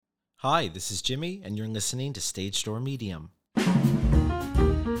Hi, this is Jimmy, and you're listening to Stage Door Medium.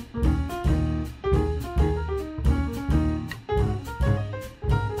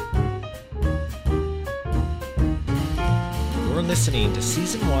 You're listening to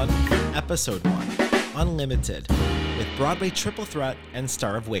Season 1, Episode 1, Unlimited, with Broadway triple threat and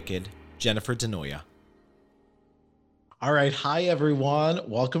star of Wicked, Jennifer DeNoia. All right, hi everyone.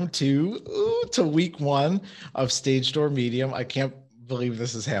 Welcome to week 1 of Stage Door Medium. I can't believe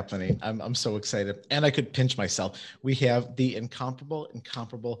this is happening. I'm so excited, and I could pinch myself. We have the incomparable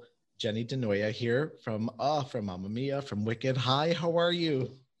Jenny DeNoia here from Mamma Mia, from Wicked. Hi, how are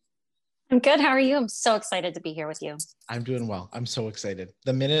you? I'm good. How are you? I'm so excited to be here with you. I'm doing well. I'm so excited.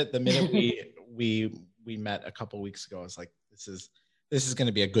 The minute we met a couple weeks ago, I was like, this is going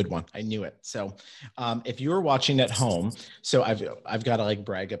to be a good one. I knew it. So, if you were watching at home, so I've got to like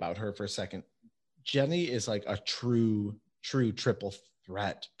brag about her for a second. Jenny is like a true triple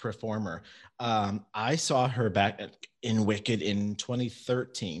threat performer. I saw her back in Wicked in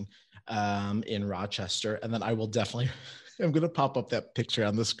 2013 in Rochester, and then I will definitely. I'm going to pop up that picture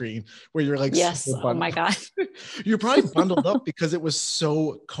on the screen where you're like, yes. Oh my God. You're probably bundled up because it was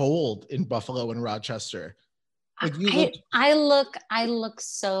so cold in Buffalo and Rochester. Like I look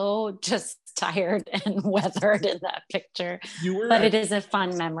so just tired and weathered in that picture, but it is a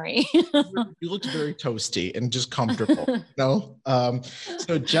fun memory. You looked very toasty and just comfortable. No.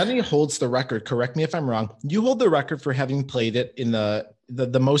 So Jenny holds the record. Correct me if I'm wrong. You hold the record for having played it in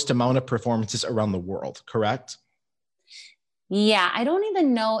the most amount of performances around the world, correct? Yeah, I don't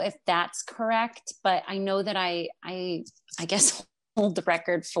even know if that's correct, but I know that I guess hold the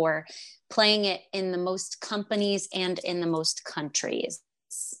record for playing it in the most companies and in the most countries.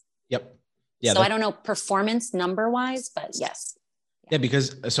 Yep. Yeah. So I don't know performance number wise, but yes. Yeah,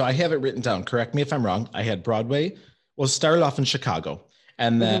 because so I have it written down. Correct me if I'm wrong. I had Broadway. Well, it started off in Chicago.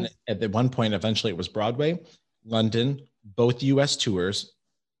 And then at the one point, eventually it was Broadway, London, both US tours,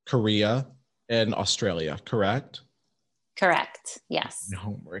 Korea, and Australia, correct? Correct. Yes.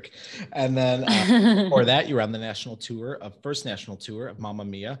 Homework. And then before that, you were on the first national tour of Mamma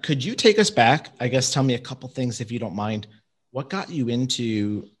Mia. Could you take us back? I guess tell me a couple things if you don't mind. What got you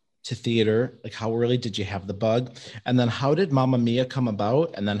into theater? Like how early did you have the bug? And then how did Mamma Mia come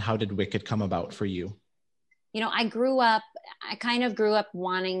about? And then how did Wicked come about for you? You know, I kind of grew up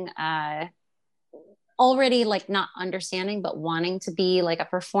wanting already like not understanding, but wanting to be like a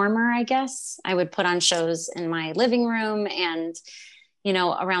performer, I guess. I would put on shows in my living room. And, you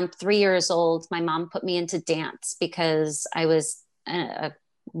know, around 3 years old, my mom put me into dance because I was a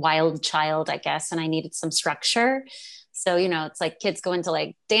wild child, I guess, and I needed some structure. So, you know, it's like kids go into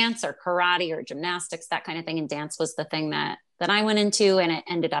like dance or karate or gymnastics, that kind of thing. And dance was the thing that I went into, and it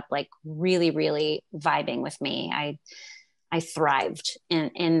ended up like really, really vibing with me. I thrived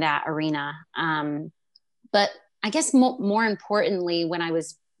in that arena. But I guess more importantly, when I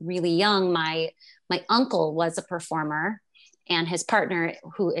was really young, my uncle was a performer and his partner,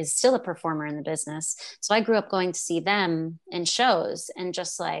 who is still a performer in the business. So I grew up going to see them in shows and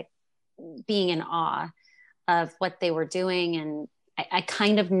just like being in awe of what they were doing. And I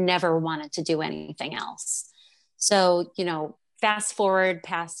kind of never wanted to do anything else. So, you know, fast forward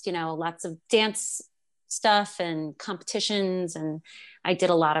past, you know, lots of dance stuff and competitions, and I did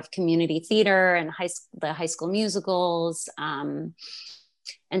a lot of community theater and the high school musicals, and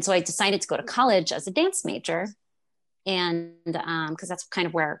so I decided to go to college as a dance major, and because that's kind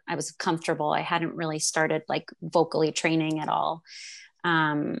of where I was comfortable. I hadn't really started like vocally training at all,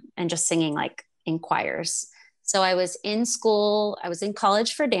 and just singing like in choirs. So I was in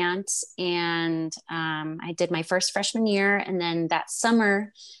college for dance, and I did my first freshman year, and then that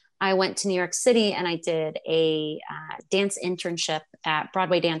summer I went to New York City and I did a dance internship at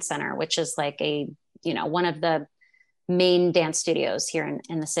Broadway Dance Center, which is like one of the main dance studios here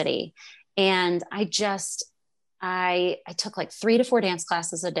in the city. And I took like 3 to 4 dance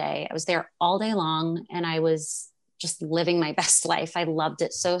classes a day. I was there all day long, and I was just living my best life. I loved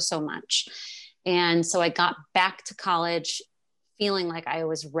it so, so much. And so I got back to college feeling like I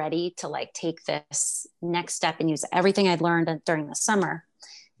was ready to like take this next step and use everything I'd learned during the summer.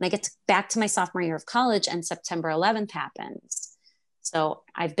 And I get back to my sophomore year of college, and September 11th happens. So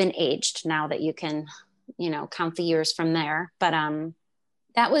I've been aged now that you can, you know, count the years from there. But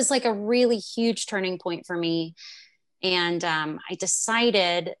that was like a really huge turning point for me. And I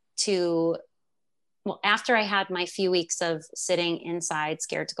decided after I had my few weeks of sitting inside,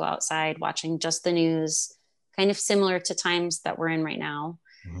 scared to go outside, watching just the news, kind of similar to times that we're in right now,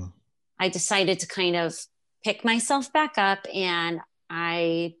 I decided to kind of pick myself back up, and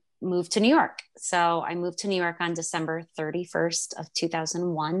I moved to New York. So I moved to New York on December 31st of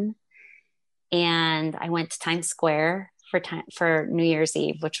 2001. and I went to Times Square for New Year's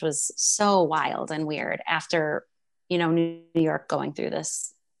Eve, which was so wild and weird after, New York going through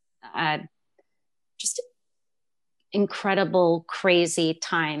this just incredible, crazy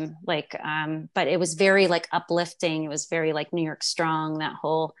time. But it was very like uplifting. It was very like New York strong, that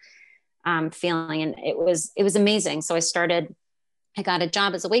whole feeling. And it was amazing. So I got a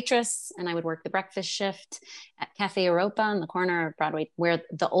job as a waitress, and I would work the breakfast shift at Cafe Europa on the corner of Broadway, where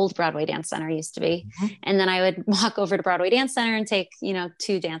the old Broadway Dance Center used to be. Mm-hmm. And then I would walk over to Broadway Dance Center and take,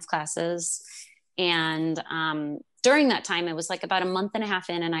 2 dance classes. And during that time, it was like about a month and a half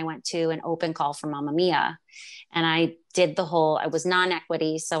in, and I went to an open call for Mamma Mia. And I did I was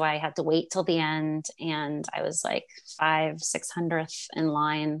non-equity, so I had to wait till the end. And I was like 600th in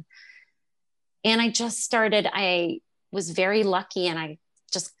line. And I was very lucky, and I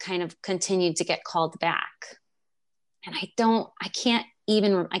just kind of continued to get called back. And I can't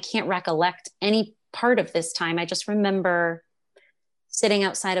recollect any part of this time. I just remember sitting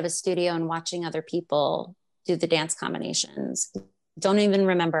outside of a studio and watching other people do the dance combinations. Don't even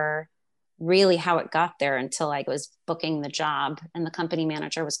remember really how it got there until I was booking the job, and the company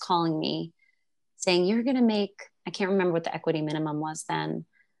manager was calling me saying, you're going to make, I can't remember what the equity minimum was then,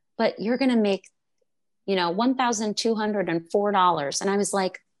 but you're going to make, $1,204. And I was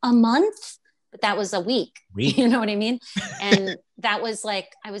like, a month? But that was a week. You know what I mean? And that was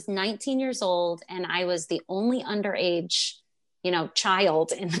like, I was 19 years old, and I was the only underage,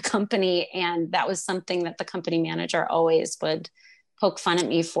 child in the company. And that was something that the company manager always would poke fun at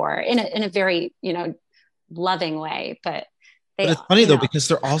me for in a very, loving way. But it's funny though, because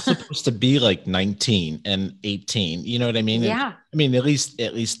they're all supposed to be like 19 and 18. You know what I mean? Yeah. I mean, at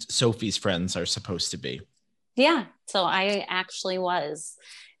least Sophie's friends are supposed to be. Yeah. So I actually was.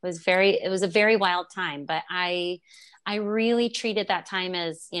 It was a very wild time, but I really treated that time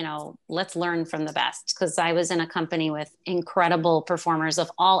as, let's learn from the best, because I was in a company with incredible performers of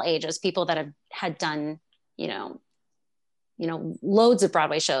all ages, people that had done, loads of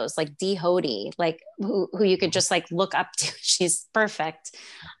Broadway shows, like Dee Hoty, like who you could just like look up to. She's perfect.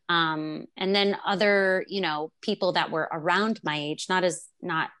 And then other, people that were around my age, not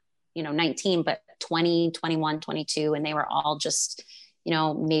 19, but 20, 21, 22. And they were all just,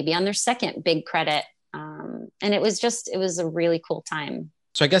 maybe on their second big credit. And it was a really cool time.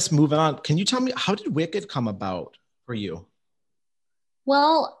 So I guess moving on, can you tell me, how did Wicked come about for you?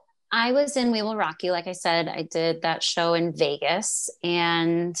 Well, I was in We Will Rock You. Like I said, I did that show in Vegas,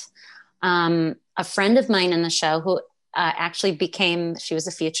 and a friend of mine in the show who actually she was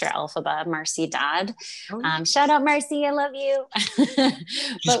a future Elphaba, Marcy Dodd. Shout out Marcy, I love you.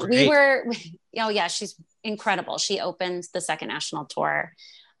 But she's incredible. She opened the second national tour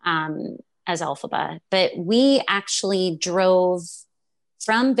as Elphaba. But we actually drove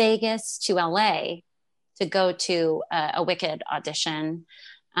from Vegas to LA to go to a Wicked audition.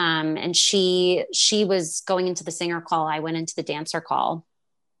 And she was going into the singer call. I went into the dancer call.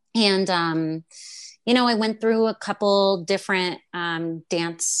 And, I went through a couple different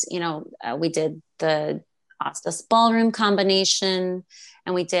dance, we did the Ostas Ballroom combination,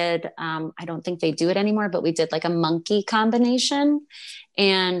 and we did, I don't think they do it anymore, but we did like a monkey combination.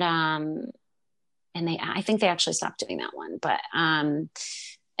 And I think they actually stopped doing that one. But, and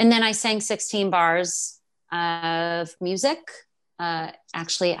then I sang 16 bars of music.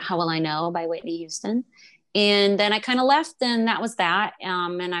 Actually, How Will I Know by Whitney Houston. And then I kind of left, and that was that.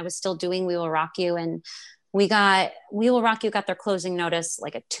 And I was still doing We Will Rock You. And We Will Rock You got their closing notice,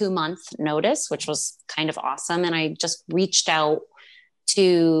 like a 2-month notice, which was kind of awesome. And I just reached out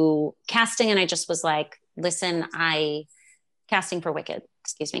to casting, and I just was like, listen, casting for Wicked,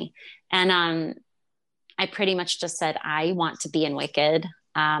 excuse me. And I pretty much just said, I want to be in Wicked.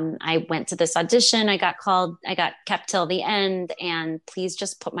 I went to this audition. I got kept till the end, and please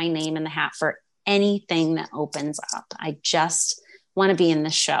just put my name in the hat for anything that opens up. I just want to be in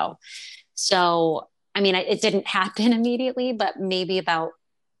this show. So, I mean, it didn't happen immediately, but maybe about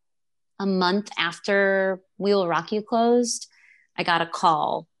a month after We Will Rock You closed, I got a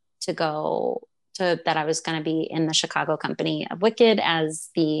call that I was going to be in the Chicago company of Wicked as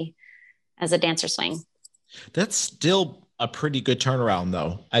a dancer swing. That's still a pretty good turnaround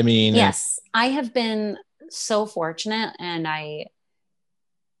though. I mean, yes, I have been so fortunate, and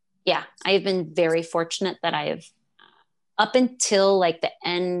I've been very fortunate that I've up until like the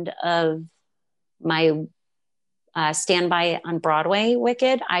end of my standby on Broadway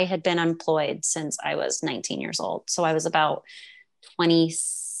Wicked, I had been employed since I was 19 years old. So I was about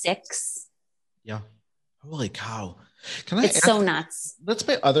 26. Yeah. Holy cow. It's so nuts. That's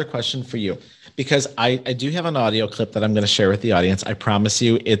my other question for you, because I do have an audio clip that I'm going to share with the audience. I promise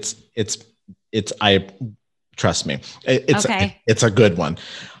you it's I trust me, Okay. it's a good one.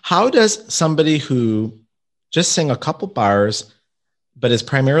 How does somebody who just sing a couple bars, but is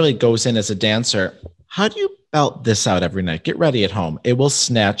primarily goes in as a dancer, how do you belt this out every night? Get ready at home. It will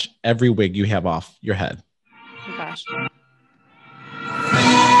snatch every wig you have off your head. Oh gosh.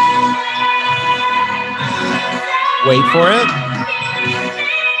 Wait for it.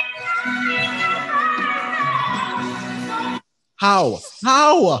 How?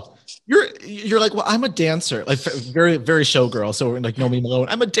 You're like, well, I'm a dancer, like very, very showgirl. So we're like Nomi Malone.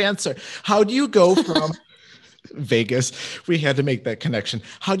 I'm a dancer. How do you go from Vegas? We had to make that connection.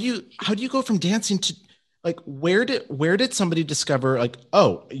 How do you go from dancing to like where did somebody discover like,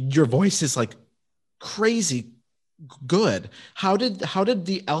 oh, your voice is like crazy good? How did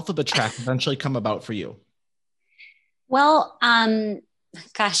the alphabet track eventually come about for you? Well,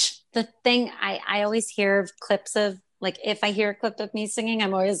 gosh, the thing I always hear clips of, like, if I hear a clip of me singing,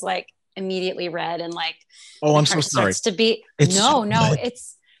 I'm always like immediately red and like Oh, my I'm so heart sorry. starts to beat. It's so No, good.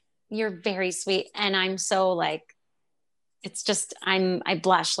 you're very sweet. And I'm so like, it's just, I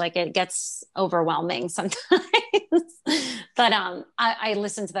blush, like it gets overwhelming sometimes. But I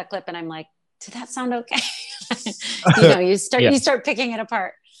listen to that clip and I'm like, did that sound okay? Yeah. You start picking it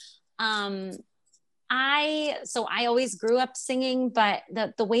apart. Um, I always grew up singing, but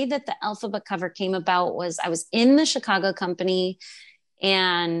the way that the Alphabet cover came about was I was in the Chicago company,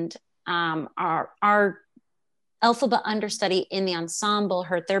 and our Alphabet understudy in the ensemble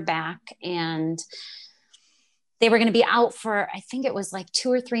hurt their back, and they were going to be out for, I think it was like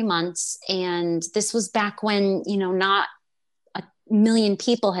 2 or 3 months. And this was back when, not a million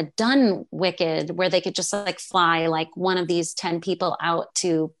people had done Wicked, where they could just like fly like one of these 10 people out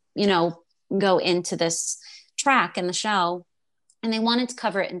to, go into this track in the show. And they wanted to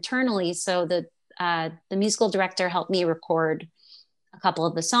cover it internally. So the musical director helped me record a couple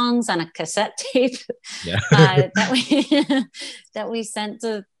of the songs on a cassette tape Yeah. that we that we sent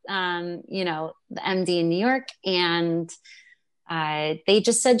to the MD in New York, and they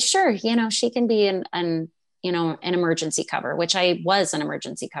just said, sure, she can be an emergency cover, which I was an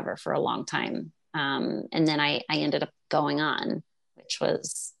emergency cover for a long time, and then I ended up going on, which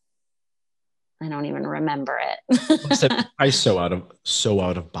was, I don't even remember Must have it. I so out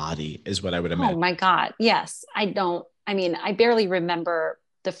of body is what I would Oh imagine. my God. Yes. I barely remember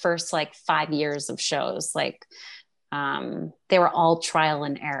the first like 5 years of shows. Like, they were all trial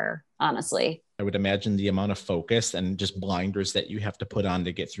and error, honestly. I would imagine the amount of focus and just blinders that you have to put on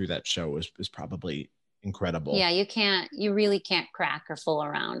to get through that show is probably incredible. Yeah. You really can't crack or fool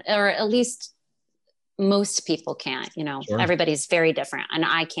around, or at least most people can't, Sure. everybody's very different, and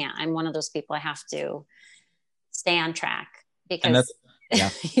I can't. I'm one of those people. I have to stay on track, And that's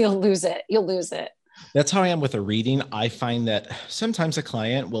because yeah. you'll lose it. That's how I am with a reading. I find that sometimes a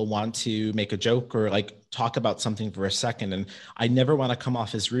client will want to make a joke or like talk about something for a second, and I never want to come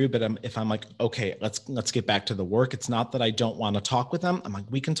off as rude. But if I'm like, okay, let's get back to the work. It's not that I don't want to talk with them. I'm like,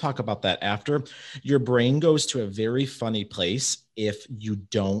 we can talk about that after. Your brain goes to a very funny place if you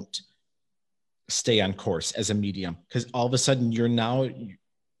don't stay on course as a medium, because all of a sudden you're now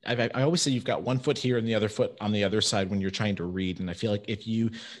I always say you've got one foot here and the other foot on the other side when you're trying to read. And I feel like if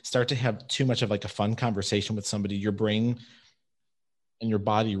you start to have too much of like a fun conversation with somebody, your brain and your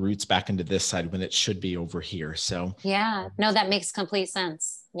body roots back into this side when it should be over here. So Yeah, no, that makes complete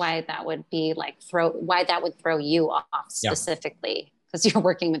sense. Why that would be like why that would throw you off yeah. specifically, because you're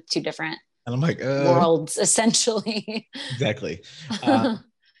working with two different And I'm like, worlds essentially. exactly.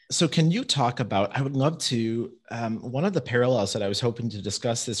 So can you talk about, I would love to, one of the parallels that I was hoping to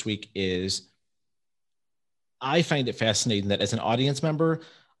discuss this week is I find it fascinating that as an audience member,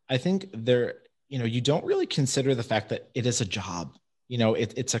 I think you don't really consider the fact that it is a job.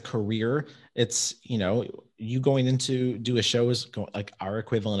 It's a career. It's, you going into do a show is like our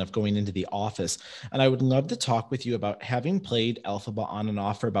equivalent of going into the office. And I would love to talk with you about having played Elphaba on and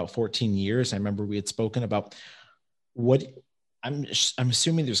off for about 14 years. I remember we had spoken about what I'm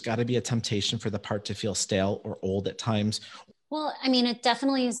assuming there's got to be a temptation for the part to feel stale or old at times. Well, it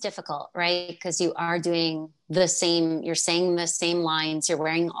definitely is difficult, right? Because you are doing you're saying the same lines, you're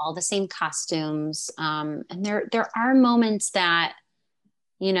wearing all the same costumes. And there are moments that,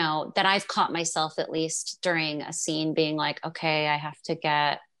 that I've caught myself, at least during a scene, being like, okay, I have to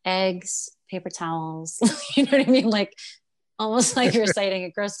get eggs, paper towels, you know what I mean? Like, almost like you're citing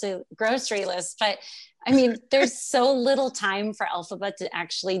a grocery list. But there's so little time for Alphabet to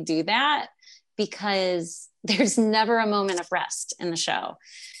actually do that, because there's never a moment of rest in the show.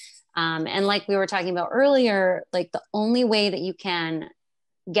 And like we were talking about earlier, like the only way that you can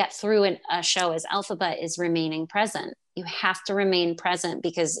get through a show as Alphabet is remaining present. You have to remain present,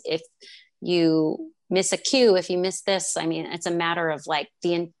 because if you miss a cue, if you miss this, I mean, it's a matter of like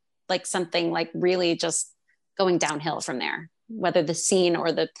something like really just going downhill from there, whether the scene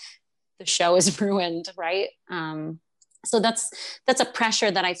or the show is ruined, right? So that's a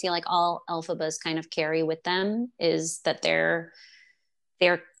pressure that I feel like all Elphabas kind of carry with them, is that they're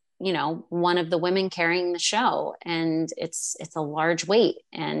one of the women carrying the show, and it's a large weight,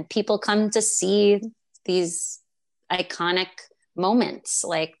 and people come to see these iconic moments.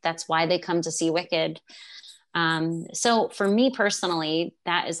 Like, that's why they come to see Wicked. So for me personally,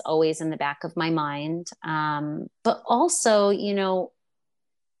 that is always in the back of my mind. But also,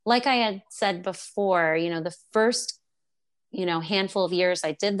 like I had said before, the first, handful of years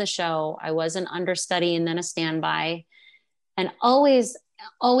I did the show, I was an understudy and then a standby, and always,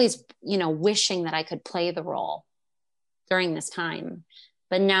 wishing that I could play the role during this time.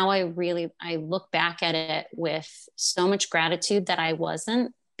 But now I look back at it with so much gratitude that I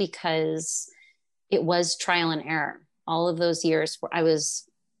wasn't, because it was trial and error. All of those years where I was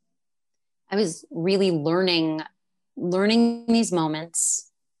really learning these moments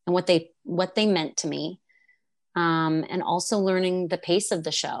and what they meant to me. And also learning the pace of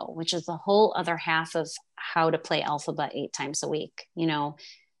the show, which is the whole other half of how to play Elphaba 8 times a week.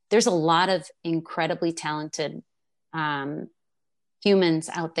 There's a lot of incredibly talented humans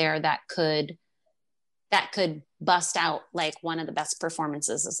out there that could bust out like one of the best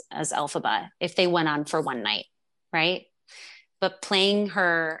performances as Elphaba if they went on for one night, right? But playing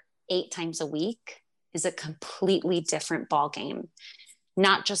her 8 times a week is a completely different ball game,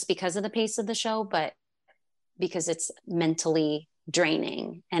 not just because of the pace of the show, but because it's mentally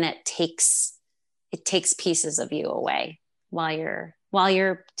draining, and it takes pieces of you away while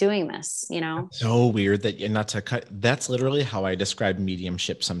you're doing this, So weird that you're not to cut. That's literally how I describe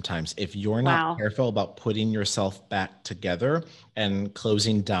mediumship sometimes. If you're not Wow. careful about putting yourself back together and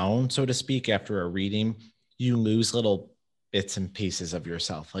closing down, so to speak, after a reading, you lose little bits and pieces of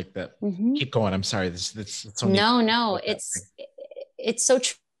yourself like that. Mm-hmm. Keep going. I'm sorry. This so no, it's so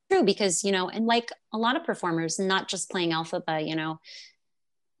true, because, and like a lot of performers, not just playing Elphaba,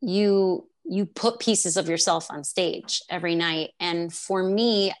 you put pieces of yourself on stage every night. And for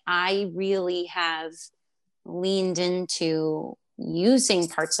me, I really have leaned into using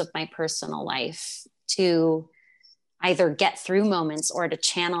parts of my personal life to either get through moments or to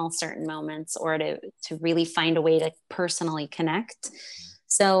channel certain moments or to really find a way to personally connect.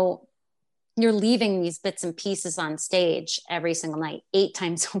 So you're leaving these bits and pieces on stage every single night, 8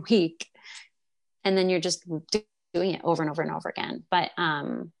 times a week. And then you're just doing it over and over and over again. But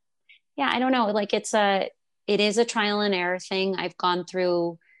yeah, I don't know. Like it is a trial and error thing. I've gone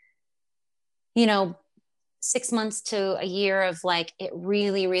through, 6 months to a year of like it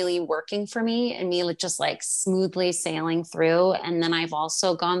really, really working for me and me just like smoothly sailing through. And then I've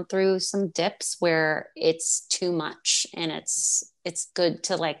also gone through some dips where it's too much, and it's good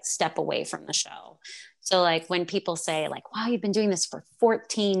to like step away from the show. So like when people say like, wow, you've been doing this for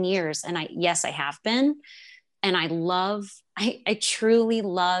 14 years. And yes, I have been. And I truly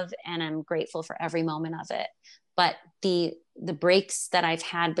love, and I'm grateful for every moment of it. But the breaks that I've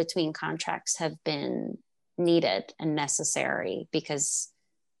had between contracts have been needed and necessary, because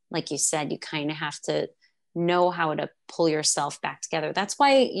like you said, you kind of have to know how to pull yourself back together. That's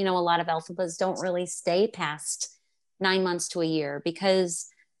why, a lot of Elphabas don't really stay past 9 months to a year, because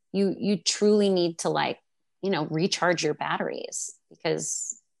you truly need to like, recharge your batteries,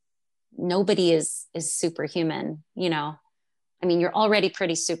 because nobody is superhuman. I mean, you're already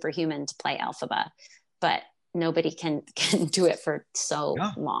pretty superhuman to play Elphaba, but nobody can do it for so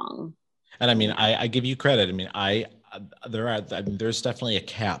long. And I mean, I give you credit. I mean, there's definitely a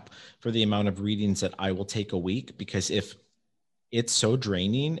cap for the amount of readings that I will take a week, because if it's so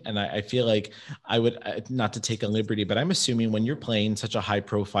draining, and I feel like I would, not to take a liberty, but I'm assuming when you're playing such a high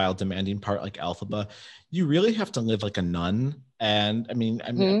profile, demanding part like Elphaba, you really have to live like a nun. And I mean,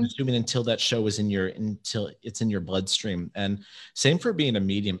 I'm assuming until that show is until it's in your bloodstream. And same for being a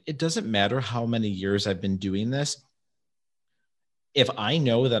medium. It doesn't matter how many years I've been doing this. If I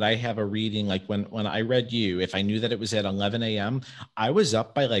know that I have a reading, like when I read you, if I knew that it was at 11 a.m., I was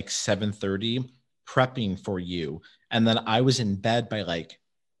up by like 7:30 prepping for you. And then I was in bed by like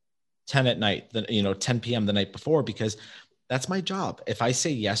 10 at night, 10 p.m. the night before, because that's my job. If I say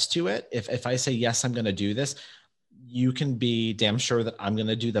yes to it, if I say, yes, I'm going to do this, you can be damn sure that I'm going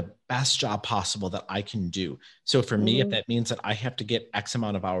to do the best job possible that I can do. So for me, if that means that I have to get X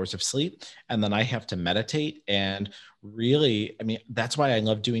amount of hours of sleep, and then I have to meditate, and really, I mean, that's why I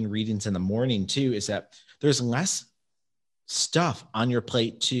love doing readings in the morning too, is that there's less stuff on your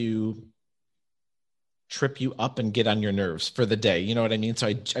plate to trip you up and get on your nerves for the day. You know what I mean? So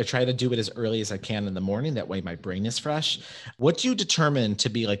I try to do it as early as I can in the morning. That way my brain is fresh. What do you determine to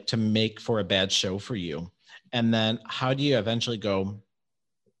be like to make for a bad show for you? And then how do you eventually go,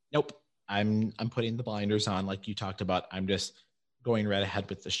 nope, I'm putting the blinders on like you talked about. I'm just going right ahead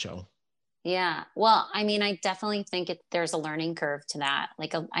with the show. Yeah. Well, I mean, I definitely think there's a learning curve to that.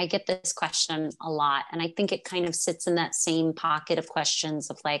 Like I get this question a lot, and I think it kind of sits in that same pocket of questions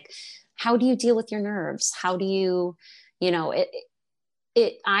of like, how do you deal with your nerves? How do you,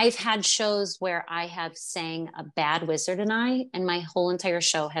 I've had shows where I have sang A Bad Wizard and my whole entire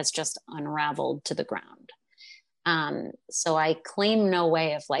show has just unraveled to the ground. So I claim no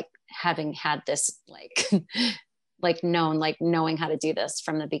way of like having had this like knowing how to do this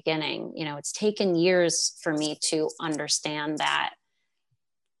from the beginning. It's taken years for me to understand that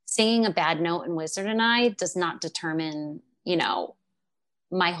singing a bad note in Wizard and I does not determine,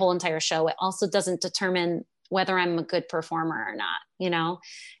 my whole entire show. It also doesn't determine whether I'm a good performer or not.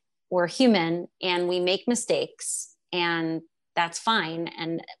 We're human and we make mistakes, and that's fine.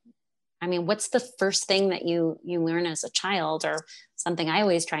 And I mean, what's the first thing that you learn as a child, or something I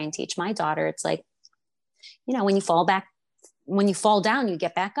always try and teach my daughter? It's like, when you fall down, you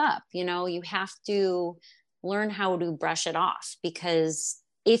get back up. You have to learn how to brush it off, because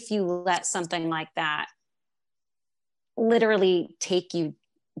if you let something like that literally take you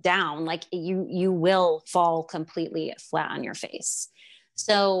down, like you will fall completely flat on your face.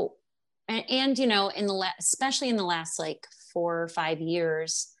 So, and especially in the last like 4 or 5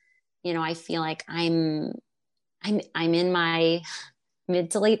 years, I feel like I'm in my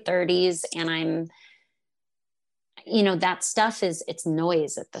mid to late 30s, and I'm, that stuff it's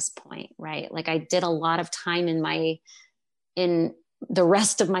noise at this point, right? Like I did a lot of time in the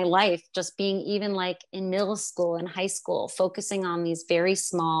rest of my life just being even like in middle school and high school, focusing on these very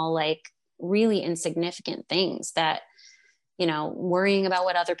small, like really insignificant things that, worrying about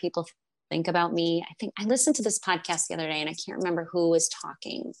what other people think about me. I think I listened to this podcast the other day and I can't remember who was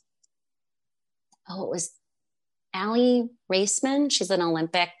talking. Oh, it was Aly Raisman. She's an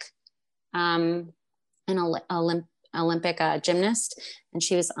Olympic gymnast, and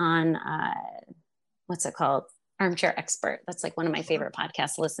she was on what's it called, Armchair Expert. That's like one of my favorite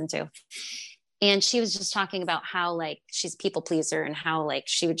podcasts to listen to. And she was just talking about how like she's people pleaser, and how like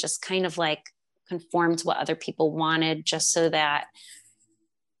she would just kind of like conform to what other people wanted just to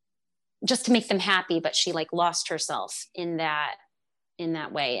make them happy, but she like lost herself in that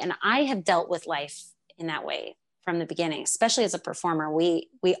way. And I have dealt with life in that way from the beginning, especially as a performer. We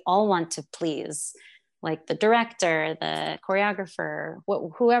all want to please like the director, the choreographer,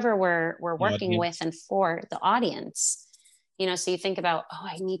 whoever we're working with, and for the audience. So you think about, oh,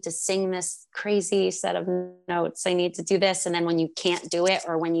 I need to sing this crazy set of notes, I need to do this, and then when you can't do it,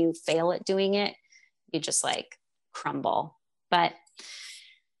 or when you fail at doing it, you just like crumble. But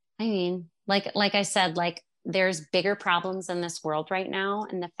I mean, like I said, like there's bigger problems in this world right now,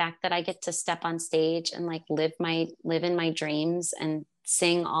 and the fact that I get to step on stage and like live in my dreams and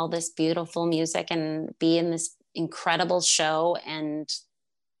sing all this beautiful music and be in this incredible show, and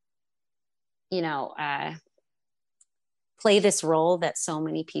play this role that so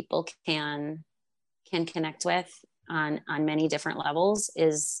many people can connect with on many different levels,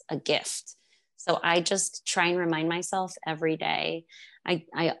 is a gift. So I just try and remind myself every day.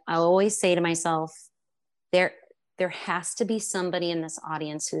 I always say to myself, there has to be somebody in this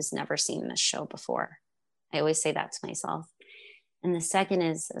audience who's never seen this show before. I always say that to myself. And the second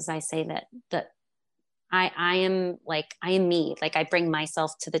is, as I say that I am me, like I bring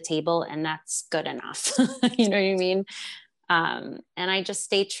myself to the table, and that's good enough. You know what I mean? And I just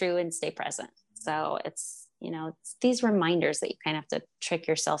stay true and stay present. So it's these reminders that you kind of have to trick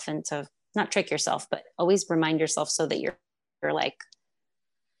yourself into, not trick yourself, but always remind yourself, so that you're like,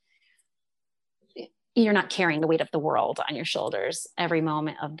 you're not carrying the weight of the world on your shoulders every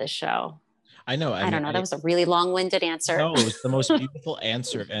moment of the show. I know. I don't know. That was a really long-winded answer. No, it was the most beautiful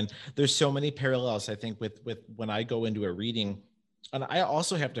answer. And there's so many parallels, I think, with when I go into a reading. And I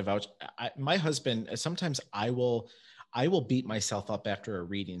also have to vouch, my husband, sometimes I will beat myself up after a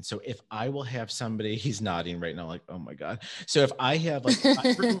reading. So if I will have somebody, he's nodding right now, like, oh my God. So if I have like,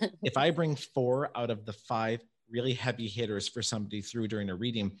 if I bring 4 out of the 5 really heavy hitters for somebody through during a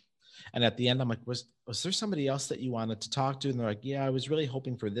reading, and at the end, I'm like, was there somebody else that you wanted to talk to? And they're like, yeah, I was really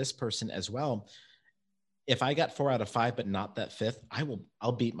hoping for this person as well. If I got 4 out of 5, but not that 5th,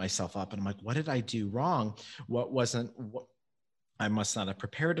 I'll beat myself up. And I'm like, what did I do wrong? I must not have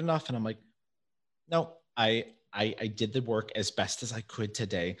prepared enough. And I'm like, no, I did the work as best as I could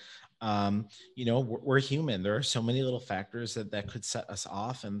today. We're human. There are so many little factors that could set us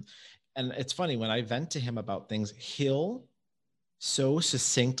off. And And it's funny when I vent to him about things, he'll so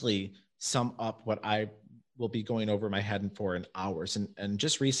succinctly sum up what I will be going over my head and for in hours. And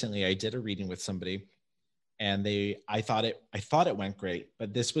just recently I did a reading with somebody and I thought it went great,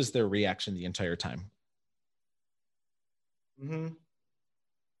 but this was their reaction the entire time. Mm-hmm.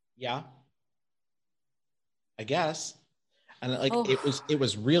 Yeah, I guess. And like, Oh, it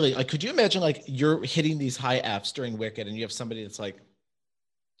was really like, could you imagine like you're hitting these high Fs during Wicked and you have somebody that's like,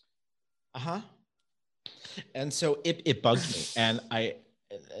 uh-huh. And so it bugged me. And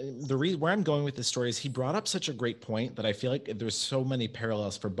the reason where I'm going with this story is he brought up such a great point that I feel like there's so many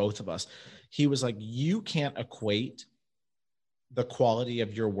parallels for both of us. He was like, you can't equate the quality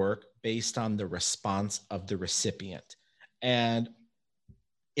of your work based on the response of the recipient. And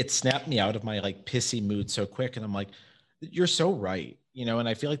it snapped me out of my like pissy mood so quick. And I'm like, you're so right. You know, and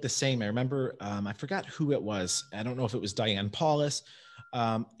I feel like the same. I remember, I forgot who it was. I don't know if it was Diane Paulus.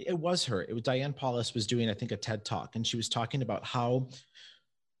 It was her. It was Diane Paulus was doing, I think, a TED talk, and she was talking about how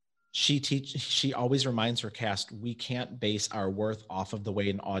she always reminds her cast, we can't base our worth off of the way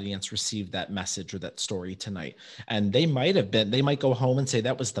an audience received that message or that story tonight. And they might go home and say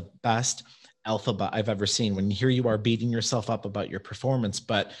that was the best Elphaba I've ever seen, when here you are beating yourself up about your performance,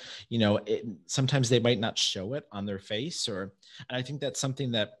 but you know, sometimes they might not show it on their face. And I think that's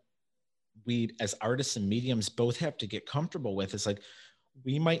something that we as artists and mediums both have to get comfortable with. Is like,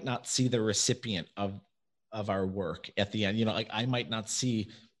 we might not see the recipient of our work at the end. You know, like I might not see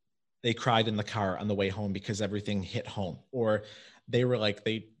they cried in the car on the way home because everything hit home, or they were like,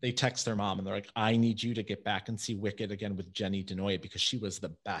 they text their mom and they're like, I need you to get back and see Wicked again with Jenny Denoy because she was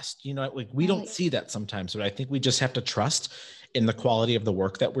the best. You know, like we don't see that sometimes, but I think we just have to trust in the quality of the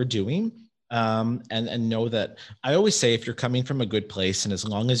work that we're doing. And know that I always say, if you're coming from a good place and as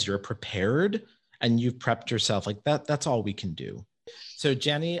long as you're prepared and you've prepped yourself, like that's all we can do. So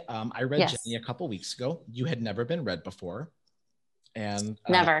Jenny, I read Jenny a couple weeks ago. You had never been read before. And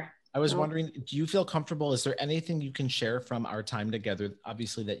never. I was wondering, do you feel comfortable? Is there anything you can share from our time together,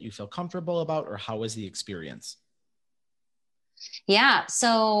 obviously, that you feel comfortable about, or how was the experience? Yeah.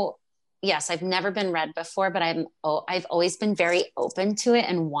 So yes, I've never been read before, but I've always been very open to it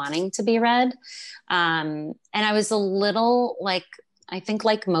and wanting to be read. And I was a little like, I think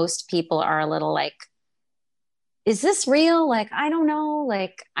like most people are a little like, is this real? Like, I don't know.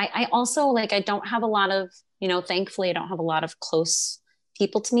 Like, I also like, I don't have a lot of, you know, thankfully I don't have a lot of close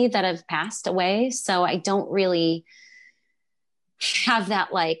people to me that have passed away. So I don't really have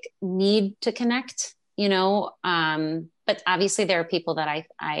that like need to connect, you know. But obviously there are people that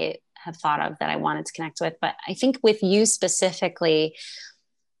I have thought of that I wanted to connect with. But I think with you specifically,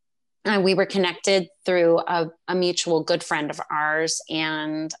 we were connected through a mutual good friend of ours,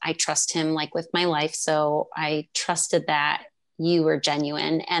 and I trust him like with my life. So I trusted that you were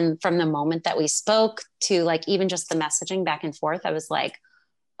genuine. And from the moment that we spoke to like even just the messaging back and forth, I was like,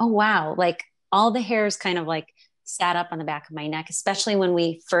 oh, wow. Like all the hairs kind of like sat up on the back of my neck, especially when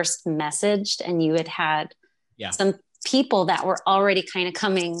we first messaged and you had some people that were already kind of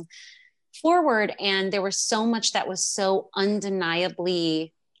coming forward. And there was so much that was so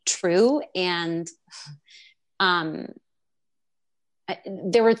undeniably true. And there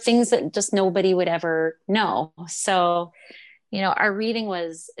were things that just nobody would ever know. So, you know, our reading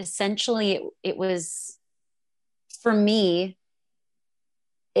was essentially, it was for me,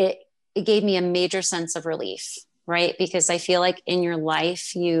 it gave me a major sense of relief, right? Because I feel like in your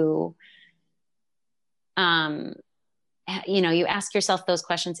life, you you ask yourself those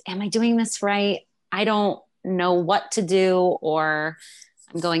questions. Am I doing this right? I don't know what to do, or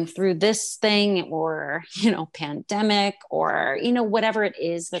I'm going through this thing, or, you know, pandemic, or, you know, whatever it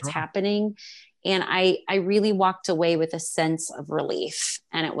is that's happening. And I really walked away with a sense of relief.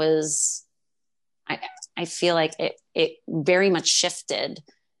 And it was, I feel like it very much shifted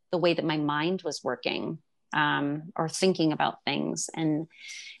the way that my mind was working, or thinking about things. And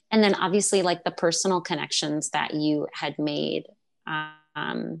then obviously like the personal connections that you had made, I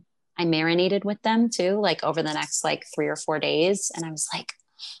marinated with them too, like over the next like 3 or 4 days. And I was like,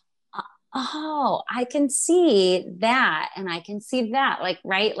 oh, I can see that. And I can see that, like,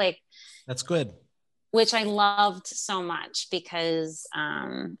 right. Like, that's good. Which I loved so much because,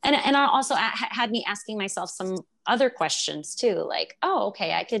 and it also had me asking myself some other questions too. Like, oh,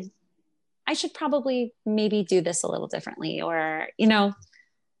 okay, I should probably maybe do this a little differently, or, you know,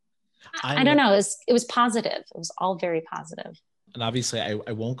 I don't know. It was positive. It was all very positive. And obviously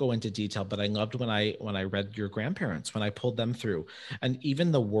I won't go into detail, but I loved when I read your grandparents, when I pulled them through, and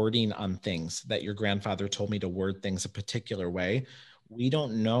even the wording on things that your grandfather told me to word things a particular way we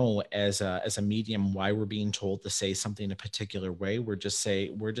don't know as a medium why we're being told to say something a particular way. We're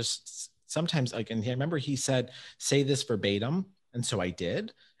just sometimes, like, and I remember he said, say this verbatim. And so I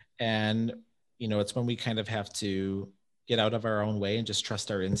did. And, it's when we kind of have to get out of our own way and just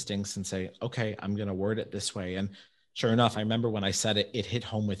trust our instincts and say, okay, I'm going to word it this way. And sure enough, I remember when I said it, it hit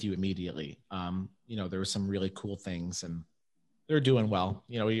home with you immediately. There were some really cool things, and they're doing well.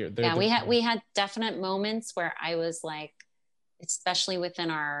 We had definite moments where I was like, especially within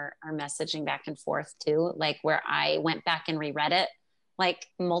our messaging back and forth too, like where I went back and reread it like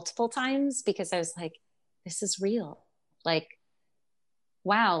multiple times, because I was like, this is real. Like,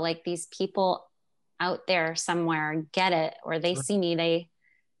 wow, like these people out there somewhere get it, or they see me,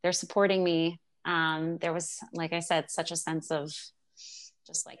 they're supporting me. There was, like I said, such a sense of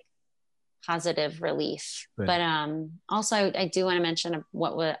just like positive relief. Good. But also I do want to mention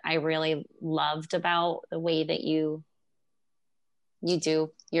what I really loved about the way that you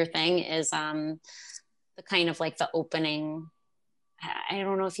do your thing is the kind of like the opening, I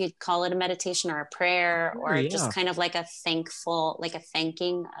don't know if you'd call it a meditation or a prayer, or just kind of like a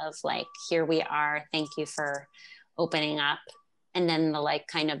thanking of like, here we are, thank you for opening up. And then the like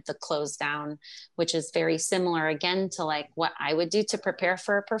kind of the close down, which is very similar again to like what I would do to prepare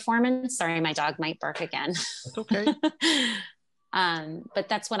for a performance. Sorry, my dog might bark again. That's okay. But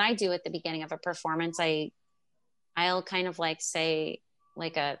that's what I do at the beginning of a performance. I'll kind of like say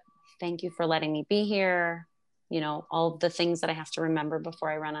like a thank you for letting me be here, all the things that I have to remember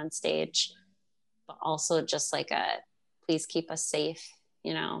before I run on stage, but also just like a please keep us safe,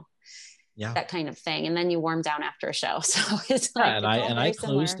 that kind of thing. And then you warm down after a show. So it's like, I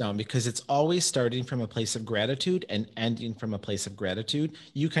close down, because it's always starting from a place of gratitude and ending from a place of gratitude.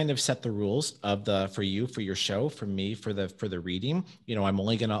 You kind of set the rules for your show, for me, for the reading. I'm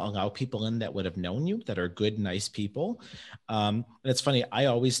only going to allow people in that would have known you, that are good, nice people. And it's funny. I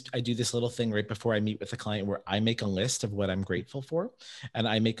do this little thing right before I meet with a client where I make a list of what I'm grateful for, and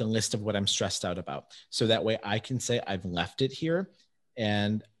I make a list of what I'm stressed out about. So that way I can say I've left it here,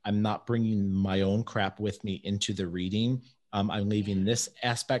 and I'm not bringing my own crap with me into the reading. I'm leaving this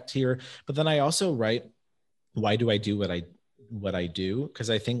aspect here. But then I also write, why do I do what I do? Because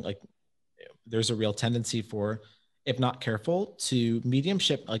I think like there's a real tendency for, if not careful, to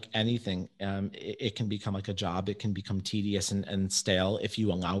mediumship, like anything. It can become like a job. It can become tedious and stale if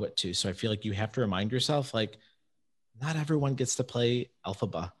you allow it to. So I feel like you have to remind yourself, like, not everyone gets to play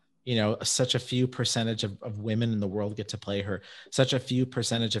Elphaba. Such a few percentage of women in the world get to play her. Such a few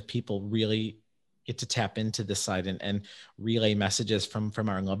percentage of people really get to tap into this side and relay messages from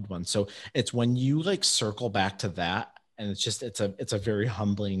our loved ones. So it's when you like circle back to that, and it's a very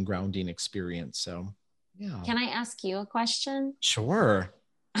humbling, grounding experience. So yeah. Can I ask you a question? Sure.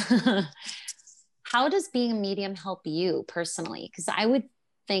 How does being a medium help you personally? Because I would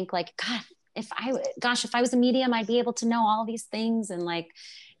think like, God, if I was a medium, I'd be able to know all these things and like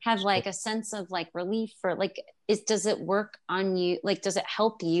have like a sense of like relief, or like, does it work on you? Like, does it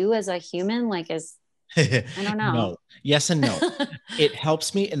help you as a human? Like, I don't know. No. Yes and no. It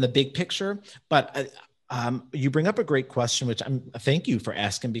helps me in the big picture, but you bring up a great question, which thank you for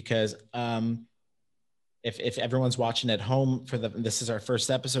asking, because if everyone's watching at home this is our first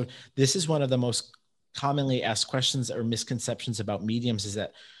episode, this is one of the most commonly asked questions or misconceptions about mediums, is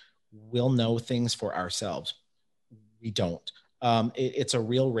that we'll know things for ourselves. We don't. It's a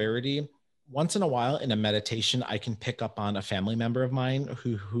real rarity. Once in a while in a meditation, I can pick up on a family member of mine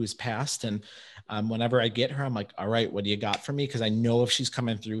who's passed. And whenever I get her, I'm like, all right, what do you got for me? Because I know if she's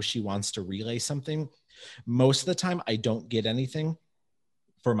coming through, she wants to relay something. Most of the time, I don't get anything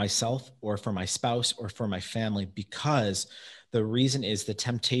for myself or for my spouse or for my family, because the reason is the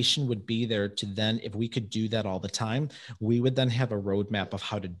temptation would be there to then, if we could do that all the time, we would then have a roadmap of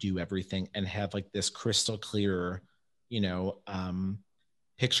how to do everything and have like this crystal clear,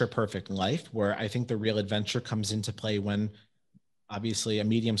 picture perfect life, where I think the real adventure comes into play when obviously a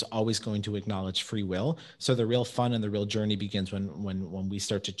medium's always going to acknowledge free will. So the real fun and the real journey begins when we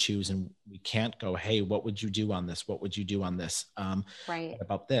start to choose, and we can't go, hey, what would you do on this? What would you do on this? Right.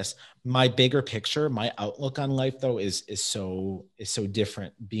 About this. My bigger picture, my outlook on life though, is so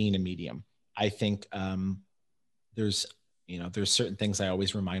different being a medium. I think there's certain things I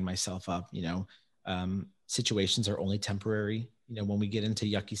always remind myself of, situations are only temporary. When we get into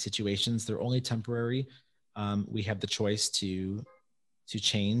yucky situations, they're only temporary. We have the choice to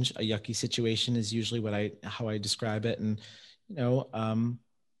change a yucky situation, is usually how I describe it. And,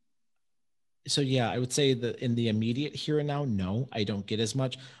 so yeah, I would say that in the immediate here and now, no, I don't get as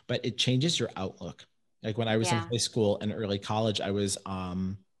much, but it changes your outlook. Like when I was in high school and early college, I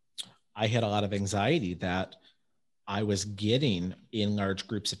had a lot of anxiety that I was getting in large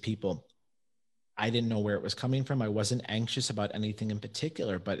groups of people. I didn't know where it was coming from. I wasn't anxious about anything in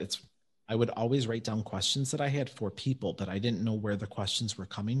particular, but I would always write down questions that I had for people, but I didn't know where the questions were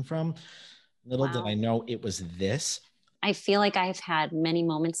coming from. Little did I know it was this. I feel like I've had many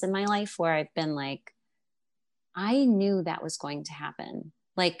moments in my life where I've been like, I knew that was going to happen.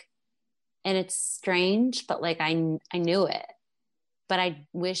 Like, and it's strange, but like I knew it, but I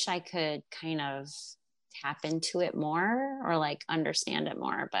wish I could kind of tap into it more or like understand it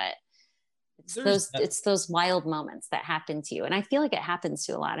more. But it's those wild moments that happen to you. And I feel like it happens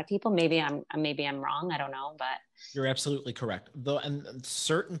to a lot of people. Maybe I'm wrong. I don't know, but you're absolutely correct. Though, and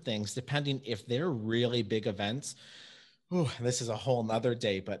certain things, depending if they're really big events, this is a whole nother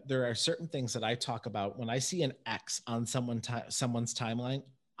day, but there are certain things that I talk about when I see an X on someone's timeline.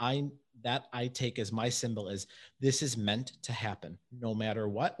 I take as my symbol is this is meant to happen. No matter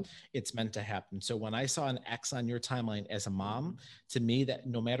what, it's meant to happen. So when I saw an X on your timeline as a mom, to me, that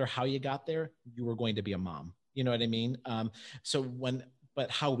no matter how you got there, you were going to be a mom. You know what I mean? But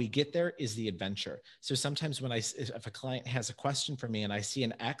how we get there is the adventure. So sometimes if a client has a question for me and I see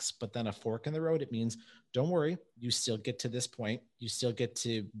an X, but then a fork in the road, it means don't worry, you still get to this point. You still get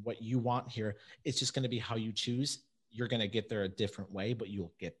to what you want here. It's just going to be how you choose. You're going to get there a different way, but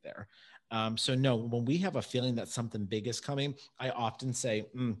you'll get there. So no, when we have a feeling that something big is coming, I often say,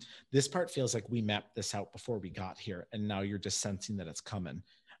 this part feels like we mapped this out before we got here. And now you're just sensing that it's coming,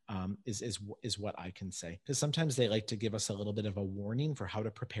 is what I can say. Because sometimes they like to give us a little bit of a warning for how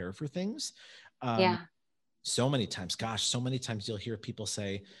to prepare for things. So many times you'll hear people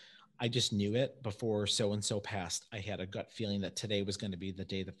say, I just knew it before so-and-so passed. I had a gut feeling that today was going to be the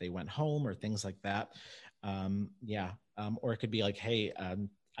day that they went home or things like that. Or it could be like, hey,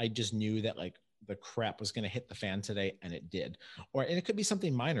 I just knew that like the crap was going to hit the fan today, and it did. And it could be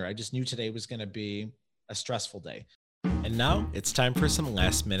something minor. I just knew today was going to be a stressful day. And now it's time for some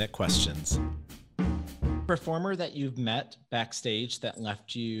last minute questions. Performer that you've met backstage that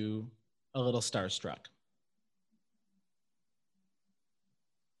left you a little starstruck.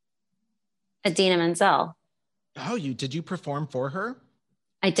 Idina Menzel. Oh, did you perform for her?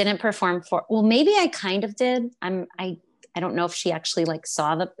 I didn't perform for, well, maybe I kind of did. I don't know if she actually like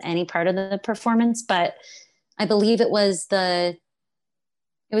saw any part of the performance, but I believe it was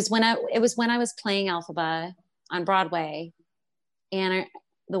when I was playing Elphaba on Broadway, and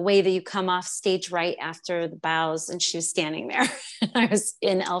the way that you come off stage right after the bows, and she was standing there. I was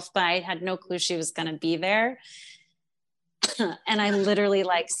in Elphaba. I had no clue she was going to be there. And I literally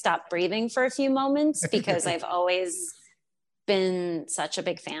like stopped breathing for a few moments because I've always been such a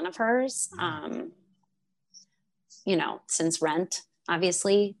big fan of hers. Since Rent,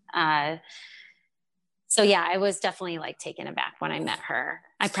 obviously. So yeah, I was definitely like taken aback when I met her.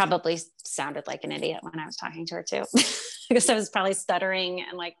 I probably sounded like an idiot when I was talking to her too, because I was probably stuttering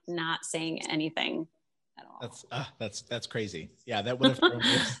and like not saying anything at all. That's crazy. Yeah, that would have thrown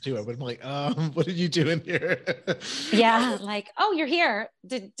me too. I would have been like, what did you do in here? Yeah, like, oh, you're here.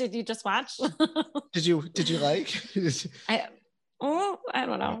 Did you just watch? Did you like? I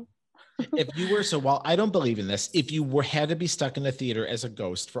don't know. If you were, while I don't believe in this, if you had to be stuck in a theater as a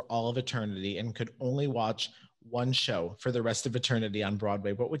ghost for all of eternity and could only watch one show for the rest of eternity on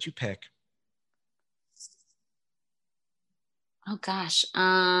Broadway, what would you pick? Oh gosh.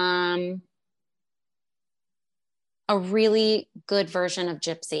 A really good version of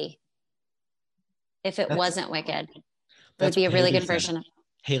Gypsy. If it wasn't Wicked, it would be a really good version of.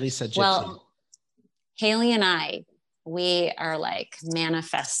 Haley said Gypsy. Well, Haley and we are like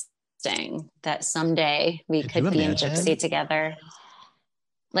manifesting that someday we could be in Gypsy together.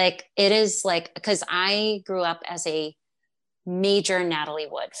 Like it is like, because I grew up as a major Natalie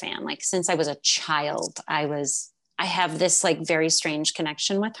Wood fan. Like since I was a child, I have this like very strange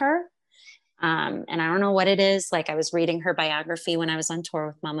connection with her. And I don't know what it is. Like I was reading her biography when I was on tour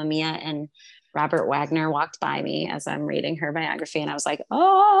with Mamma Mia, and Robert Wagner walked by me as I'm reading her biography, and I was like,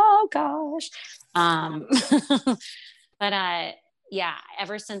 oh gosh. But yeah,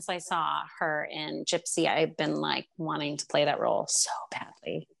 ever since I saw her in Gypsy, I've been like wanting to play that role so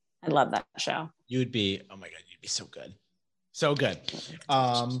badly. I love that show. You'd be, oh my God, you'd be so good. So good.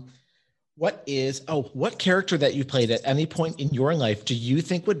 What character that you played at any point in your life do you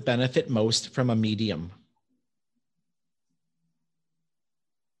think would benefit most from a medium?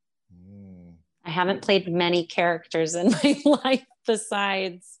 I haven't played many characters in my life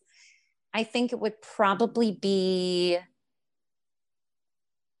besides, I think it would probably be,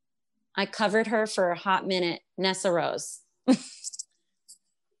 I covered her for a hot minute, Nessa Rose.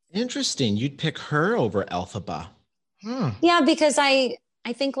 Interesting. You'd pick her over Elphaba. Yeah, because I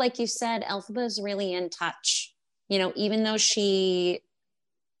think, like you said, Elphaba is really in touch. you know, even though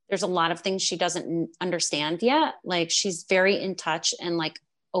there's a lot of things she doesn't understand yet, like she's very in touch and like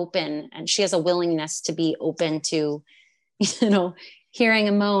open, and she has a willingness to be open to, you know, hearing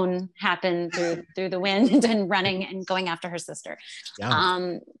a moan happen through the wind and running and going after her sister.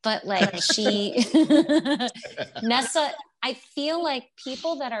 Yeah. But like Nessa, I feel like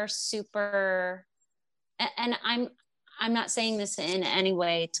people that are super, and I'm not saying this in any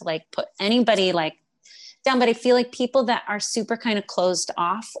way to like put anybody like down, but I feel like people that are super kind of closed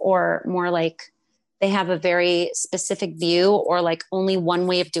off, or more like they have a very specific view or like only one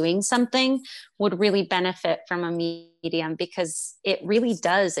way of doing something, would really benefit from a medium, because it really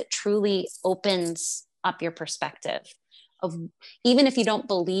does. It truly opens up your perspective of, even if you don't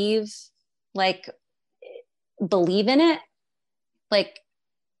believe in it, like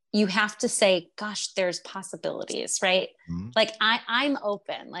you have to say, gosh, there's possibilities, right? Mm-hmm. Like I'm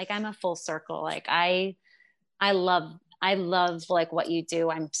open, like I'm a full circle. Like I love like what you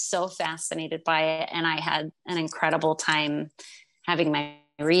do. I'm so fascinated by it. And I had an incredible time having my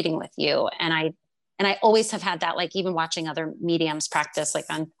reading with you. And I always have had that, like even watching other mediums practice, like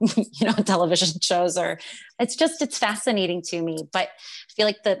on, you know, television shows, or it's fascinating to me. But I feel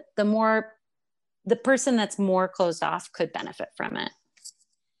like the person that's more closed off could benefit from it.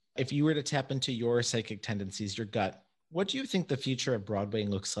 If you were to tap into your psychic tendencies, your gut, what do you think the future of Broadway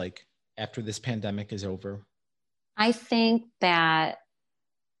looks like after this pandemic is over? I think that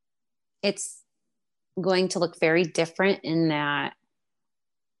it's going to look very different, in that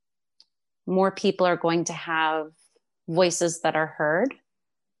more people are going to have voices that are heard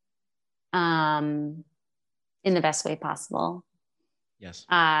in the best way possible. Yes.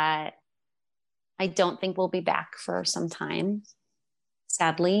 I don't think we'll be back for some time,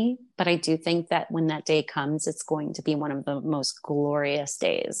 sadly, but I do think that when that day comes, it's going to be one of the most glorious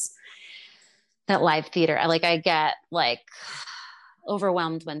days. That live theater, I get like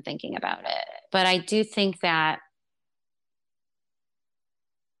overwhelmed when thinking about it, but I do think that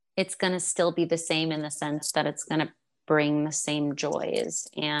it's going to still be the same, in the sense that it's going to bring the same joys,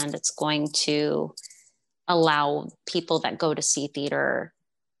 and it's going to allow people that go to see theater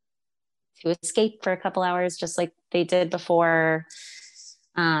to escape for a couple hours, just like they did before.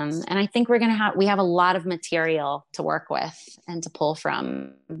 And I think we have a lot of material to work with and to pull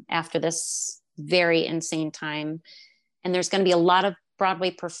from after this very insane time. And there's going to be a lot of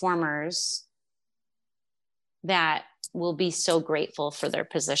Broadway performers that will be so grateful for their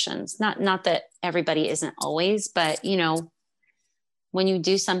positions. Not that everybody isn't always, but you know, when you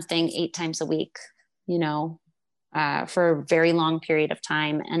do something 8 times a week, you know, for a very long period of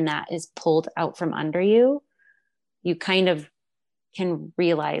time, and that is pulled out from under you, you kind of can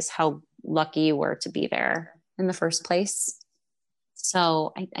realize how lucky you were to be there in the first place.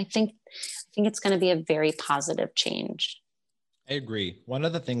 So I think it's going to be a very positive change. I agree. One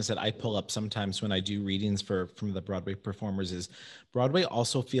of the things that I pull up sometimes when I do readings from the Broadway performers is Broadway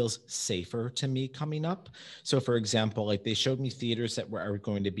also feels safer to me coming up. So for example, like they showed me theaters that are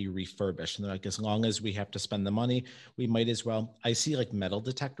going to be refurbished, and they're like, as long as we have to spend the money, we might as well. I see like metal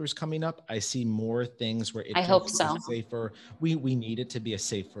detectors coming up. I see more things where I hope so. Safer. We need it to be a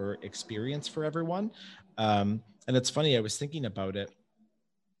safer experience for everyone. And it's funny, I was thinking about it.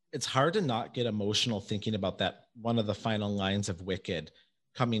 It's hard to not get emotional thinking about that. One of the final lines of Wicked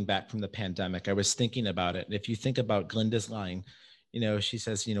coming back from the pandemic. I was thinking about it. And if you think about Glinda's line, you know, she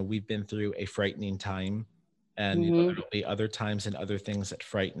says, you know, we've been through a frightening time, and you know, there'll be other times and other things that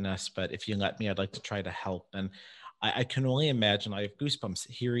frighten us. But if you let me, I'd like to try to help. And I can only imagine, I have goosebumps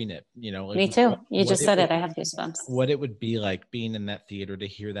hearing it, you know. Like, me too. You just said it. I have goosebumps. What it would be like being in that theater to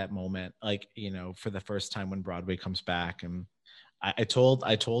hear that moment, like, you know, for the first time when Broadway comes back. And I told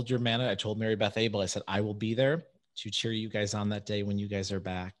your man, I told Mary Beth Abel, I said, I will be there to cheer you guys on that day when you guys are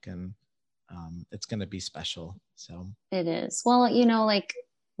back. And it's going to be special. So it is. Well, you know, like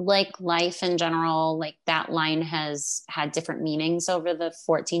life in general, like that line has had different meanings over the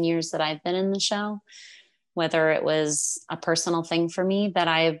 14 years that I've been in the show, whether it was a personal thing for me that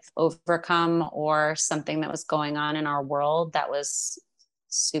I've overcome, or something that was going on in our world that was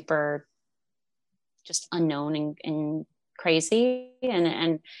super just unknown and crazy,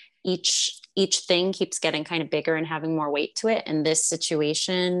 and each thing keeps getting kind of bigger and having more weight to it. And this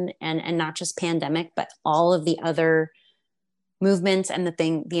situation, and not just pandemic, but all of the other movements and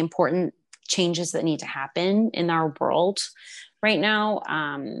the important changes that need to happen in our world right now.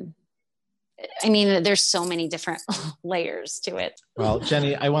 I mean, there's so many different layers to it. Well,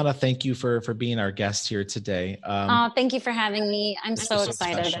 Jenny, I want to thank you for being our guest here today. Thank you for having me. I'm so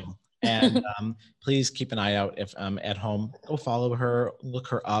excited. Special. And please keep an eye out if at home, go follow her, look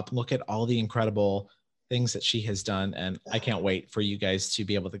her up, look at all the incredible things that she has done. And I can't wait for you guys to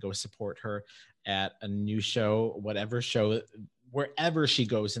be able to go support her at a new show, whatever show, wherever she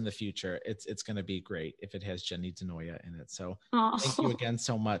goes in the future. It's going to be great if it has Jenny Denoya in it. So thank you again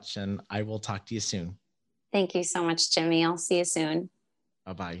so much. And I will talk to you soon. Thank you so much, Jimmy. I'll see you soon.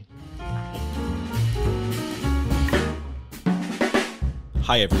 Bye-bye.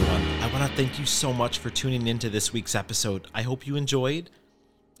 Hi, everyone. I want to thank you so much for tuning into this week's episode. I hope you enjoyed.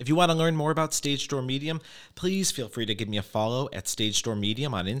 If you want to learn more about Stage Door Medium, please feel free to give me a follow at Stage Door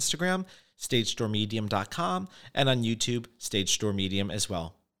Medium on Instagram, StageDoorMedium.com, and on YouTube, Stage Door Medium as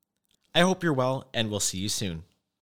well. I hope you're well, and we'll see you soon.